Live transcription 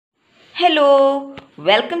Hello,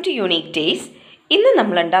 welcome to unique taste. ഇന്ന്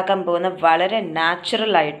നമ്മൾ ഉണ്ടാക്കാൻ പോകുന്ന വളരെ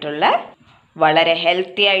നാച്ചുറൽ ആയിട്ടുള്ള വളരെ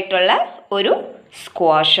ഹെൽത്തി ആയിട്ടുള്ള ഒരു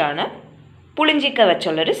സ്ക്വാഷാണ്. പുളിഞ്ചിക്ക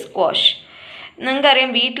വെച്ചുള്ളൊരു സ്ക്വാഷ്.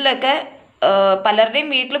 നിങ്ങൾക്കറിയാം, വീട്ടിലൊക്കെ പലരുടെയും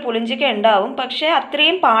വീട്ടിൽ പുളിഞ്ചിക്ക ഉണ്ടാവും, പക്ഷേ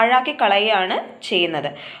അത്രയും പാഴാക്കി കളയുകയാണ് ചെയ്യുന്നത്.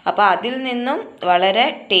 അപ്പോൾ അതിൽ നിന്നും വളരെ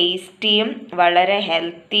ടേസ്റ്റിയും വളരെ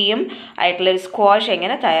ഹെൽത്തിയും ആയിട്ടുള്ളൊരു സ്ക്വാഷ്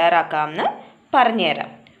എങ്ങനെ തയ്യാറാക്കാമെന്ന്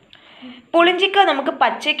പറഞ്ഞുതരാം. പുളിഞ്ചിക്ക നമുക്ക്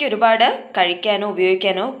പച്ചയ്ക്ക് ഒരുപാട് കഴിക്കാനോ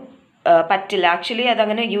ഉപയോഗിക്കാനോ പറ്റില്ല. ആക്ച്വലി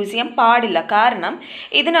അതങ്ങനെ യൂസ് ചെയ്യാൻ പാടില്ല. കാരണം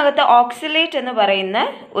ഇതിനകത്ത് ഓക്സലേറ്റ് എന്ന് പറയുന്ന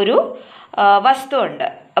ഒരു വസ്തുവുണ്ട്.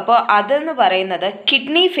 അപ്പോൾ അതെന്ന് പറയുന്നത്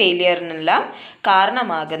കിഡ്നി ഫെയിലിയറിനെല്ലാം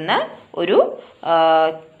കാരണമാകുന്ന ഒരു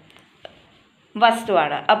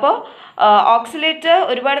വസ്തുവാണ്. അപ്പോൾ ഓക്സലേറ്റ്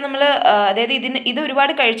ഒരുപാട് നമ്മൾ അതായത് ഇത്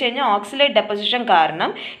ഒരുപാട് കഴിച്ചു കഴിഞ്ഞാൽ ഓക്സലേറ്റ് ഡെപ്പോസിഷൻ കാരണം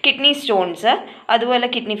കിഡ്നി സ്റ്റോൺസ്, അതുപോലെ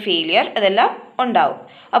കിഡ്നി ഫെയിലിയർ അതെല്ലാം ഉണ്ടാവും.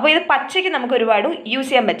 അപ്പോൾ ഇത് പച്ചയ്ക്ക് നമുക്ക് ഒരുപാട് യൂസ്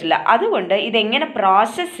ചെയ്യാൻ പറ്റില്ല. അതുകൊണ്ട് ഇതെങ്ങനെ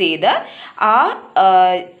പ്രോസസ്സ് ചെയ്ത് ആ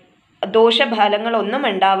ദോഷഫലങ്ങളൊന്നും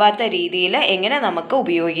ഉണ്ടാവാത്ത രീതിയിൽ എങ്ങനെ നമുക്ക്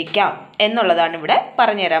ഉപയോഗിക്കാം എന്നുള്ളതാണ് ഇവിടെ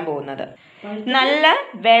പറഞ്ഞു തരാൻ പോകുന്നത്. നല്ല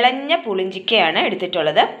വിളഞ്ഞ പുളിഞ്ചിക്കയാണ്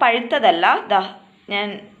എടുത്തിട്ടുള്ളത്, പഴുത്തതല്ല. ഞാൻ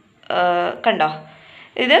കണ്ടോ,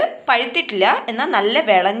 ഇത് പഴുത്തിട്ടില്ല, എന്നാൽ നല്ല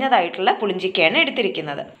വിളഞ്ഞതായിട്ടുള്ള പുളിഞ്ചിക്കയാണ്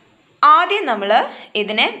എടുത്തിരിക്കുന്നത്. ആദ്യം നമ്മൾ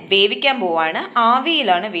ഇതിനെ വേവിക്കാൻ പോവാണ്.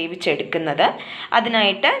 ആവിയിലാണ് വേവിച്ചെടുക്കുന്നത്.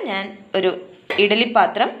 അതിനായിട്ട് ഞാൻ ഒരു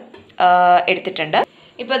ഇഡലിപ്പാത്രം എടുത്തിട്ടുണ്ട്.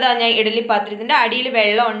 ഇപ്പോൾ ഇതാ, ഞാൻ ഇഡലിപ്പാത്രത്തിൻ്റെ അടിയിൽ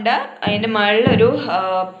വെള്ളമുണ്ട്, അതിൻ്റെ മുകളിലൊരു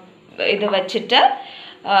ഇത് വച്ചിട്ട്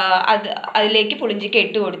അതിലേക്ക് പുളിഞ്ചിക്ക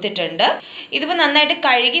ഇട്ട് കൊടുത്തിട്ടുണ്ട്. ഇതിപ്പോൾ നന്നായിട്ട്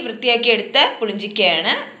കഴുകി വൃത്തിയാക്കി എടുത്ത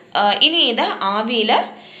പുളിഞ്ചിക്കയാണ്. ഇനി ഇത് ആവിയിൽ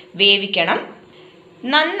വേവിക്കണം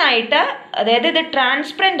നന്നായിട്ട്. അതായത് ഇത്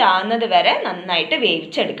ട്രാൻസ്പെറൻ്റ് ആകുന്നത് വരെ നന്നായിട്ട്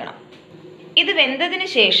വേവിച്ചെടുക്കണം. ഇത് വെന്തതിന്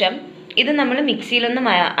ശേഷം ഇത് നമ്മൾ മിക്സിയിലൊന്നും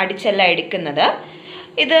അടിച്ചല്ല എടുക്കുന്നത്.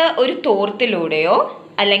 ഇത് ഒരു തോർത്തിലൂടെയോ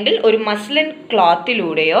അല്ലെങ്കിൽ ഒരു മസ്ലിൻ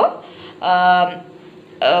ക്ലോത്തിലൂടെയോ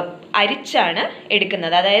അരിച്ചാണ്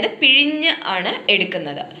എടുക്കുന്നത്. അതായത് പിഴിഞ്ഞ് ആണ്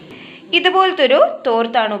എടുക്കുന്നത്. ഇതുപോലത്തെ ഒരു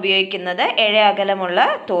തോർത്താണ് ഉപയോഗിക്കുന്നത്, അകലമുള്ള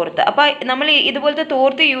തോർത്ത്. അപ്പോൾ നമ്മൾ ഇതുപോലത്തെ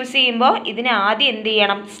തോർത്ത് യൂസ് ചെയ്യുമ്പോൾ ഇതിനെ ആദ്യം എന്ത്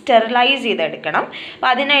ചെയ്യണം, സ്റ്റെറിലൈസ് ചെയ്തെടുക്കണം. അപ്പോൾ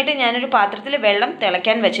അതിനായിട്ട് ഞാനൊരു പാത്രത്തിൽ വെള്ളം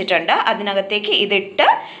തിളയ്ക്കാൻ വെച്ചിട്ടുണ്ട്. അതിനകത്തേക്ക് ഇതിട്ട്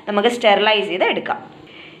നമുക്ക് സ്റ്റെറിലൈസ് ചെയ്ത് എടുക്കാം.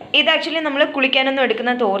 ഇത് ആക്ച്വലി നമ്മൾ കുളിക്കാനൊന്നും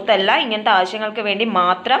എടുക്കുന്ന തോർത്തല്ല, ഇങ്ങനത്തെ ആവശ്യങ്ങൾക്ക് വേണ്ടി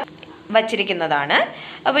മാത്രം വച്ചിരിക്കുന്നതാണ്.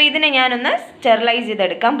 അപ്പോൾ ഇതിനെ ഞാനൊന്ന് സ്റ്റെറിലൈസ്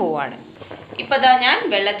ചെയ്തെടുക്കാൻ പോവാണ്. ഇപ്പോൾ ഇതാ ഞാൻ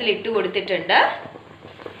വെള്ളത്തിൽ ഇട്ട് കൊടുത്തിട്ടുണ്ട്.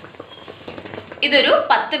 ഇതൊരു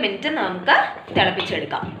 10 മിനിറ്റ് നമുക്ക്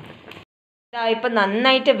തിളപ്പിച്ചെടുക്കാം. ഇപ്പം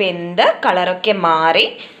നന്നായിട്ട് വെന്ത് കളറൊക്കെ മാറി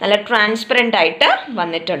നല്ല ട്രാൻസ്പെറൻ്റ് ആയിട്ട്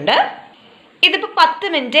വന്നിട്ടുണ്ട്. ഇതിപ്പോൾ 10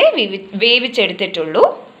 മിനിറ്റേ വേവിച്ചെടുത്തിട്ടുള്ളൂ.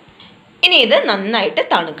 ഇനി ഇത് നന്നായിട്ട്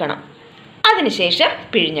തണുക്കണം, അതിനുശേഷം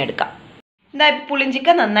പിഴിഞ്ഞെടുക്കാം. ഇതാ ഇപ്പോൾ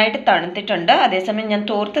പുളിഞ്ചിക്ക നന്നായിട്ട് തണുത്തിട്ടുണ്ട്. അതേസമയം ഞാൻ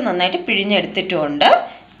തോർത്ത് നന്നായിട്ട് പിഴിഞ്ഞെടുത്തിട്ടുമുണ്ട്.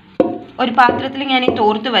 ഒരു പാത്രത്തിൽ ഞാൻ ഈ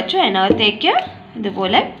തോർത്ത് വെച്ചു, അതിനകത്തേക്ക്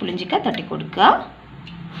ഇതുപോലെ പുളിഞ്ചിക്ക തട്ടിക്കൊടുക്കുക.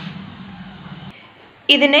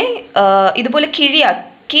 ഇതിനെ ഇതുപോലെ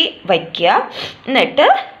കിഴിയാക്കി വയ്ക്കുക. എന്നിട്ട്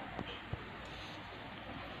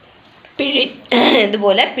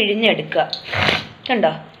ഇതുപോലെ പിഴിഞ്ഞെടുക്കുക.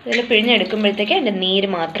 കണ്ടോ, ഇതുപോലെ പിഴിഞ്ഞെടുക്കുമ്പോഴത്തേക്ക് അതിൻ്റെ നീര്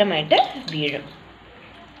മാത്രമായിട്ട് വീഴും.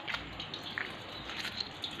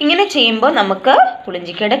 ഇങ്ങനെ ചെയ്യുമ്പോൾ നമുക്ക്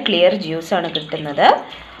പുളിഞ്ചിക്കയുടെ ക്ലിയർ ജ്യൂസാണ് കിട്ടുന്നത്.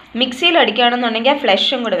 മിക്സിയിൽ അടിക്കുകയാണെന്നുണ്ടെങ്കിൽ ആ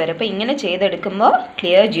ഫ്ലഷും കൂടെ വരും. അപ്പോൾ ഇങ്ങനെ ചെയ്തെടുക്കുമ്പോൾ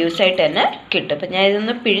ക്ലിയർ ജ്യൂസായിട്ട് തന്നെ കിട്ടും. അപ്പോൾ ഞാൻ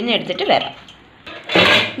ഇതൊന്ന് പിഴിഞ്ഞെടുത്തിട്ട് വരാം.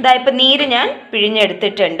 ഇതാ ഇപ്പം നീര് ഞാൻ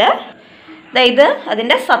പിഴിഞ്ഞെടുത്തിട്ടുണ്ട്. ഇത്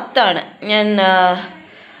അതിൻ്റെ സത്താണ്,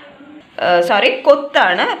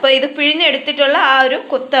 കൊത്താണ്. അപ്പോൾ ഇത് പിഴിഞ്ഞെടുത്തിട്ടുള്ള ആ ഒരു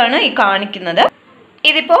കൊത്താണ് ഈ കാണിക്കുന്നത്.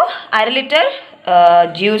 ഇതിപ്പോൾ 1/2 ലിറ്റർ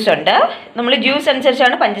ജ്യൂസ് ഉണ്ട്. നമ്മൾ ജ്യൂസ്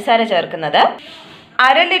അനുസരിച്ചാണ് പഞ്ചസാര ചേർക്കുന്നത്.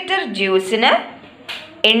 1/2 ലിറ്റർ ജ്യൂസിന്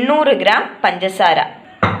 800 ഗ്രാം പഞ്ചസാര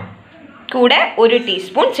കൂടെ 1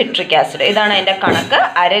 ടീസ്പൂൺ സിട്രിക് ആസിഡ്. ഇതാണ് അതിൻ്റെ കണക്ക്.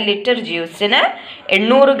 1/2 ലിറ്റർ ജ്യൂസിന്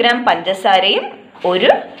 800 ഗ്രാം പഞ്ചസാരയും 1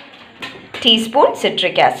 ടീസ്പൂൺ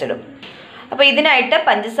സിട്രിക് ആസിഡും. അപ്പോൾ ഇതിനായിട്ട്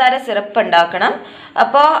പഞ്ചസാര സിറപ്പ് ഉണ്ടാക്കണം.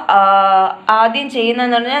 അപ്പോൾ ആദ്യം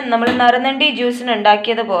ചെയ്യുന്നതെന്ന് പറഞ്ഞാൽ നമ്മൾ നറുനണ്ടി ജ്യൂസിന്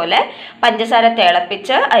ഉണ്ടാക്കിയതുപോലെ പഞ്ചസാര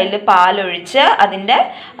തിളപ്പിച്ച് അതിൽ പാലൊഴിച്ച് അതിൻ്റെ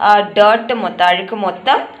ഡേർട്ട് മൊത്തം, അഴുക്ക്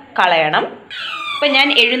മൊത്തം കളയണം. അപ്പോൾ ഞാൻ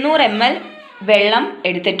 700 ml വെള്ളം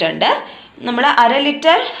എടുത്തിട്ടുണ്ട്. നമ്മൾ 1/2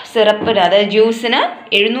 ലിറ്റർ സിറപ്പിന്, അതായത് ജ്യൂസിന്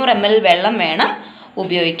 700 ml വെള്ളം വേണം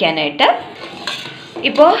ഉപയോഗിക്കാനായിട്ട്.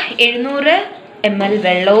 ഇപ്പോൾ 700 ml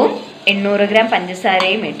വെള്ളവും 800 ഗ്രാം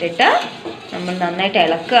പഞ്ചസാരയും ഇട്ടിട്ട് നമ്മൾ നന്നായിട്ട്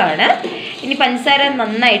ഇളക്കുകയാണ്. ഇനി പഞ്ചസാര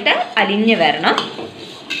നന്നായിട്ട് അലിഞ്ഞ് വരണം.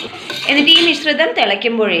 എന്നിട്ട് ഈ മിശ്രിതം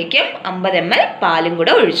തിളയ്ക്കുമ്പോഴേക്കും 50 ml പാലും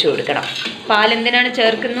കൂടെ ഒഴിച്ചു കൊടുക്കണം. പാൽ എന്തിനാണ്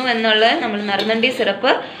ചേർക്കുന്നു എന്നുള്ളത് നമ്മൾ നറുനണ്ടി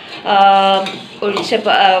സിറപ്പ്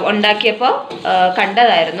ഉണ്ടാക്കിയപ്പോൾ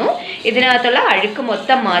കണ്ടതായിരുന്നു. ഇതിനകത്തുള്ള അഴുക്ക്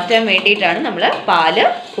മൊത്തം മാറ്റാൻ വേണ്ടിയിട്ടാണ് നമ്മൾ പാല്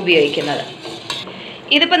ഉപയോഗിക്കുന്നത്.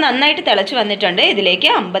 ഇതിപ്പോൾ നന്നായിട്ട് തിളച്ച് വന്നിട്ടുണ്ട്. ഇതിലേക്ക്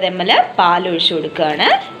 50 ml പാലൊഴിച്ച് കൊടുക്കുകയാണ്.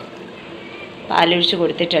 പാലൊഴിച്ച്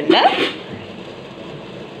കൊടുത്തിട്ടുണ്ട്.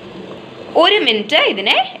 1 മിനിറ്റ്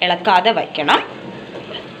ഇതിനെ ഇളക്കാതെ വയ്ക്കണം.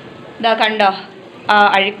 ഇതാ കണ്ടോ,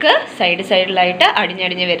 അഴുക്ക് സൈഡിലായിട്ട്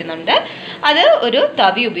അടിഞ്ഞടിഞ്ഞ് വരുന്നുണ്ട്. അത് ഒരു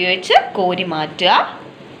തവി ഉപയോഗിച്ച് കോരി മാറ്റുക.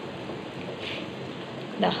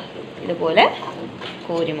 ഇതാ ഇതുപോലെ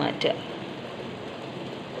കോരി മാറ്റുക.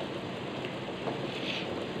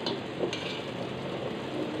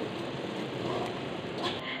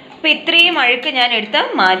 അപ്പോൾ ഇത്രയും അഴുക്ക് ഞാൻ എടുത്ത്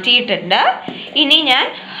മാറ്റിയിട്ടുണ്ട്. ഇനി ഞാൻ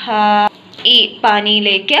ഈ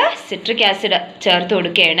പാനിയിലേക്ക് സിട്രിക് ആസിഡ് ചേർത്ത്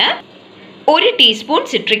കൊടുക്കുകയാണ്. 1 ടീസ്പൂൺ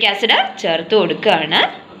സിട്രിക് ആസിഡ് ചേർത്ത് കൊടുക്കുകയാണ്.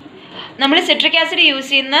 നമ്മൾ സിട്രിക് ആസിഡ് യൂസ്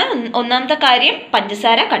ചെയ്യുന്ന ഒന്നാമത്തെ കാര്യം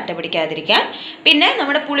പഞ്ചസാര കട്ട പിടിക്കാതിരിക്കാൻ. പിന്നെ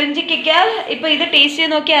നമ്മുടെ പുളിഞ്ചിക്കയ്ക്ക് ഇപ്പോൾ ഇത് ടേസ്റ്റ്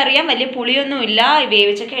ചെയ്ത് നോക്കിയാൽ അറിയാം, വലിയ പുളിയൊന്നുമില്ല.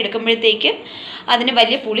 വേവിച്ചൊക്കെ എടുക്കുമ്പോഴത്തേക്കും അതിന്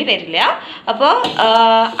വലിയ പുളി വരില്ല. അപ്പോൾ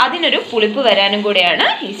അതിനൊരു പുളിപ്പ് വരാനും കൂടെയാണ്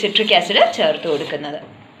ഈ സിട്രിക് ആസിഡ് ചേർത്ത് കൊടുക്കുന്നത്.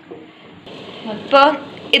 അപ്പോൾ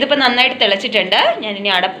ഇതിപ്പോൾ നന്നായിട്ട് തിളച്ചിട്ടുണ്ട്. ഞാനിനി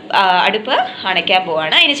അടുപ്പ് അണയ്ക്കാൻ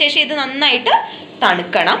പോവാണ്. അതിനുശേഷം ഇത് നന്നായിട്ട്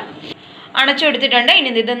തണുക്കണം. അണച്ചു കൊടുത്തിട്ടുണ്ട്. ഇനി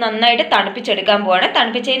ഇത് നന്നായിട്ട് തണുപ്പിച്ചെടുക്കാൻ പോവാണ്.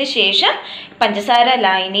 തണുപ്പിച്ചതിന് ശേഷം പഞ്ചസാര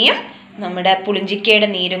ലായനിയും നമ്മുടെ പുളിഞ്ചിക്കയുടെ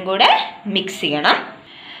നീരും കൂടെ മിക്സ് ചെയ്യണം.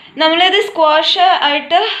 നമ്മളിത് സ്ക്വാഷ്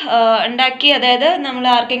ആയിട്ട് ഉണ്ടാക്കി, അതായത് നമ്മൾ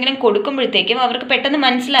ആർക്കെങ്കിലും കൊടുക്കുമ്പോഴത്തേക്കും അവർക്ക് പെട്ടെന്ന്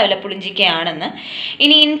മനസ്സിലാവില്ല പുളിഞ്ചിക്കയാണെന്ന്.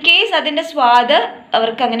 ഇനി ഇൻ കേസ് അതിൻ്റെ സ്വാദ്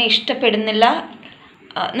അവർക്ക് അങ്ങനെ ഇഷ്ടപ്പെടുന്നില്ല,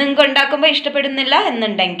 നിങ്ങൾക്ക് ഉണ്ടാക്കുമ്പോൾ ഇഷ്ടപ്പെടുന്നില്ല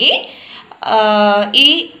എന്നുണ്ടെങ്കിൽ ഈ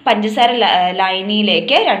പഞ്ചസാര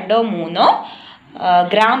ലായനിയിലേക്ക് 2-3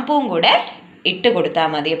 ഗ്രാമ്പൂവും കൂടെ ഇട്ട് കൊടുത്താൽ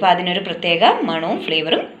മതി. അപ്പോൾ അതിനൊരു പ്രത്യേക മണവും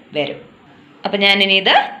ഫ്ലേവറും വരും. അപ്പോൾ ഞാനിനി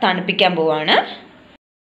ഇത് തണുപ്പിക്കാൻ പോവാണ്.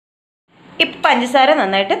 ഇപ്പം പഞ്ചസാര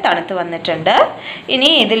നന്നായിട്ട് തണുത്ത് വന്നിട്ടുണ്ട്. ഇനി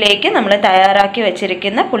ഇതിലേക്ക് നമ്മൾ തയ്യാറാക്കി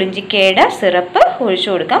വെച്ചിരിക്കുന്ന പുളിഞ്ചിക്കയുടെ സിറപ്പ് ഒഴിച്ചു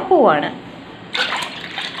കൊടുക്കാൻ പോവാണ്.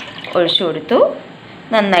 ഒഴിച്ചു കൊടുത്തു.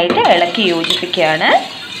 നന്നായിട്ട് ഇളക്കി യോജിപ്പിക്കുകയാണ്.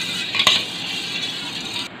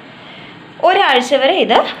 ഒരാഴ്ച വരെ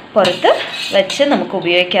ഇത് പുറത്ത് വെച്ച് നമുക്ക്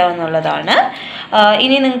ഉപയോഗിക്കാവുന്നതാണ്.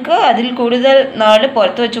 ഇനി നിങ്ങൾക്ക് അതിൽ കൂടുതൽ നാൾ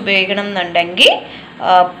പുറത്ത് വെച്ച് ഉപയോഗിക്കണം എന്നുണ്ടെങ്കിൽ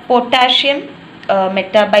പൊട്ടാഷ്യം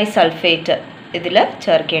മെറ്റാബൈസൾഫേറ്റ് ഇതിൽ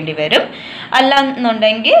ചേർക്കേണ്ടി വരും. അല്ല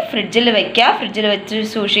എന്നുണ്ടെങ്കിൽ ഫ്രിഡ്ജിൽ വയ്ക്കുക. ഫ്രിഡ്ജിൽ വെച്ച്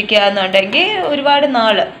സൂക്ഷിക്കുക എന്നുണ്ടെങ്കിൽ ഒരുപാട്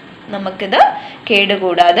നാൾ നമുക്കിത്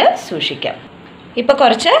കേടുകൂടാതെ സൂക്ഷിക്കാം. ഇപ്പോൾ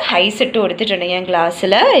കുറച്ച് ഐസ് ഇട്ട് കൊടുത്തിട്ടുണ്ട് ഞാൻ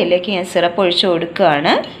ഗ്ലാസ്സിൽ. അതിലേക്ക് ഞാൻ സിറപ്പ് ഒഴിച്ച്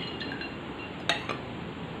കൊടുക്കുകയാണ്.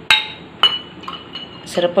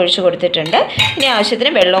 സിറപ്പ് ഒഴിച്ച് കൊടുത്തിട്ടുണ്ട്. ഇനി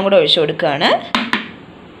ആവശ്യത്തിന് വെള്ളവും കൂടെ ഒഴിച്ച് കൊടുക്കുകയാണ്.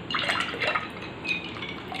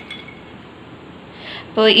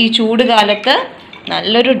 അപ്പോൾ ഈ ചൂട് കാലത്ത്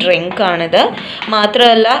നല്ലൊരു ഡ്രിങ്കാണിത്.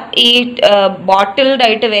 മാത്രമല്ല ഈ ബോട്ടിൽഡ്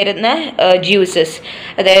ആയിട്ട് വരുന്ന ജ്യൂസസ്,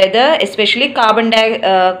 അതായത് especially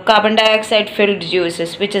carbon dioxide filled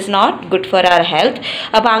juices which is not good for our health.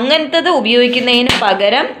 അപ്പോൾ അങ്ങനത്തത് ഉപയോഗിക്കുന്നതിന്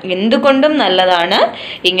പകരം എന്തുകൊണ്ടും നല്ലതാണ്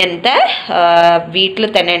ഇങ്ങനത്തെ വീട്ടിൽ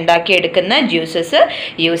തന്നെ ഉണ്ടാക്കിയെടുക്കുന്ന ജ്യൂസസ്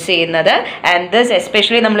യൂസ് ചെയ്യുന്നത്. ആൻഡ് ദിസ്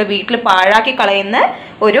എസ്പെഷ്യലി നമ്മൾ വീട്ടിൽ പാഴാക്കി കളയുന്ന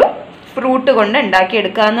ഒരു ഫ്രൂട്ട് കൊണ്ട്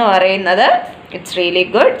ഉണ്ടാക്കിയെടുക്കുക എന്ന് പറയുന്നത് ഇറ്റ്സ് റിയലി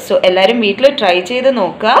ഗുഡ്. സോ എല്ലാവരും വീട്ടിൽ ട്രൈ ചെയ്ത്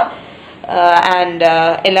നോക്കുക. ആൻഡ്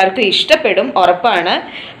എല്ലാവർക്കും ഇഷ്ടപ്പെടും, ഉറപ്പാണ്.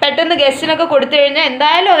 പെട്ടെന്ന് ഗസ്റ്റിനൊക്കെ കൊടുത്തു കഴിഞ്ഞാൽ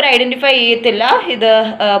എന്തായാലും അവർ ഐഡൻറ്റിഫൈ ചെയ്യത്തില്ല ഇത്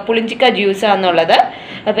പുളിഞ്ചിക്ക ജ്യൂസാണെന്നുള്ളത്.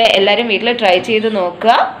 അപ്പോൾ എല്ലാവരും വീട്ടിൽ ട്രൈ ചെയ്ത്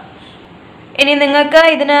നോക്കുക. ഇനി നിങ്ങൾക്ക്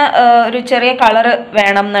ഇതിന് ഒരു ചെറിയ കളർ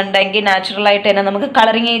വേണം എന്നുണ്ടെങ്കിൽ നാച്ചുറലായിട്ട് തന്നെ നമുക്ക്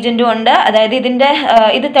കളറിങ് ഏജൻറ്റും ഉണ്ട്. അതായത്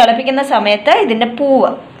ഇത് തിളപ്പിക്കുന്ന സമയത്ത് ഇതിൻ്റെ പൂവ്,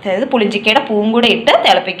 അതായത് പുളിഞ്ചിക്കയുടെ പൂവും കൂടെ ഇട്ട്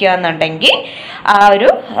തിളപ്പിക്കുക എന്നുണ്ടെങ്കിൽ ആ ഒരു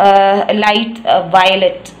ലൈറ്റ്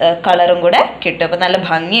വയലറ്റ് കളറും കൂടെ കിട്ടും. അപ്പോൾ നല്ല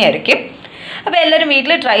ഭംഗിയായിരിക്കും. അപ്പോൾ എല്ലാവരും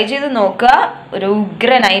വീട്ടിൽ ട്രൈ ചെയ്ത് നോക്കുക. ഒരു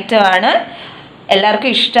ഉഗ്രൻ ഐറ്റമാണ്,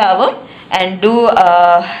 എല്ലാവർക്കും ഇഷ്ടമാവും. And do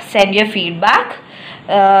send your feedback.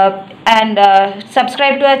 And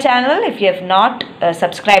subscribe to our channel if you have not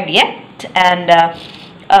subscribed yet, and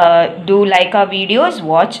do like our videos,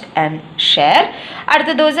 watch and share.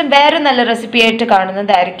 അടുത്ത ദിവസം വേറെ നല്ല റെസിപ്പി ആയിട്ട്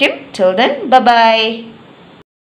കാണുന്നതായിരിക്കും. Till then, bye bye.